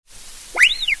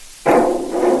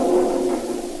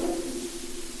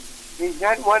He's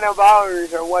not one of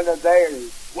ours or one of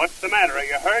theirs. What's the matter? Are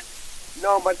you hurt?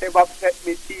 No, but they've upset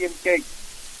me tea and cake.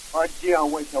 Oh, gee, I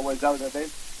wish I was out of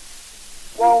this.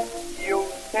 Won't you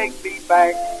take me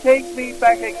back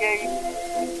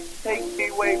again? Take me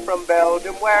away from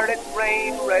Belgium where it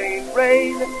rain.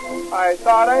 I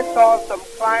thought I saw some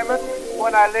climate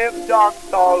when I lived on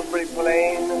Salisbury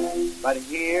Plain. But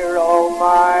here, oh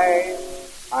my,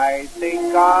 I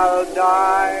think I'll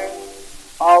die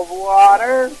of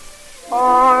water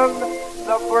on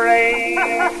the brain.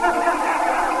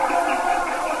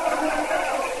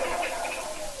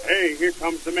 Hey, here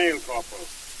comes the mail, Corporal.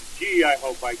 Gee, I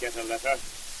hope I get a letter.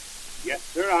 Yes,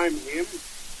 sir, I'm him.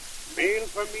 Mail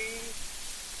for me?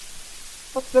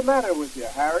 What's the matter with you,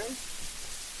 Harry?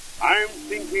 I'm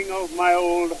thinking of my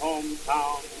old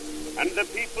hometown and the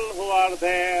people who are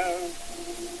there.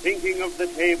 Thinking of the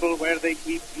table where they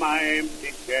keep my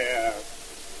empty chair.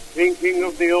 Thinking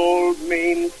of the old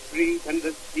main street and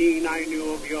the scene I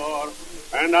knew of yore.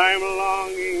 And I'm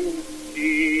longing,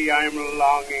 gee, I'm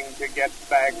longing to get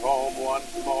back home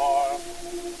once more.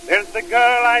 There's the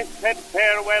girl I said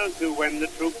farewell to when the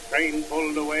troop train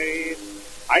pulled away.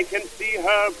 I can see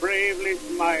her bravely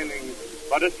smiling,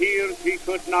 but a tear she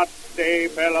could not stay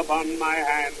fell upon my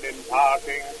hand in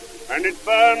parting, and it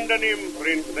burned an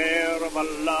imprint there of a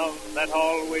love that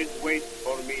always waits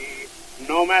for me,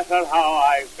 no matter how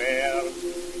I fare.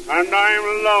 And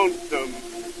I'm lonesome,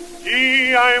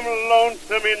 gee, I'm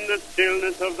lonesome in the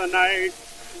stillness of the night,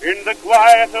 in the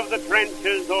quiet of the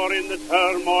trenches or in the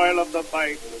turmoil of the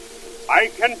fight.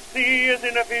 I can see as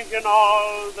in a vision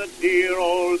all the dear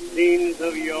old scenes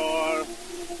of yore,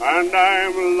 and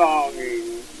I'm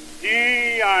longing,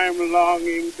 gee, I'm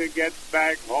longing to get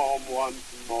back home once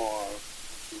more.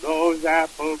 Those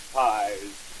apple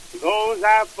pies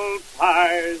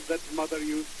that Mother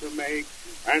used to make,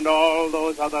 and all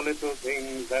those other little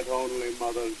things that only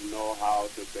mothers know how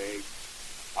to bake.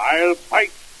 I'll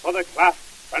fight for the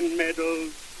clasps and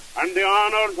medals and the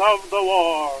honors of the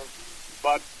war,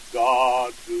 but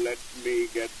God, let me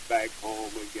get back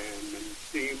home again and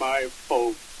see my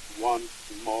folks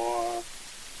once more.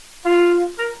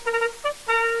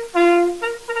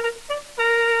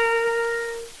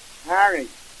 Harry,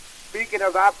 speaking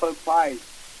of apple pies,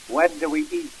 when do we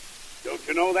eat? Don't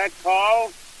you know that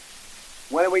call?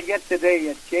 What do we get today?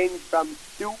 A change from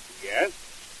soup? Yes.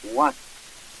 What?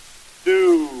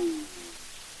 Stew.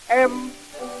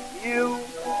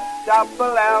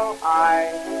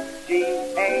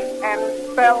 M-U-double-L-I-G-A-N,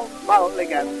 spell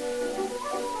mulligan.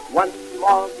 1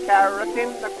 small carrot in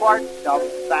a quart of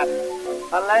fat.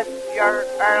 Unless you're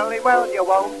early, well, you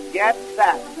won't get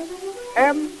that.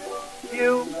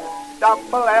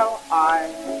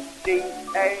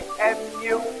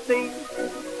 M-U-double-L-I-G-A-N-U-C.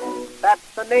 That's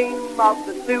the name of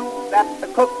the stew that the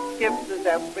cook gives us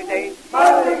every day.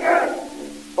 Mulligan!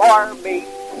 For me.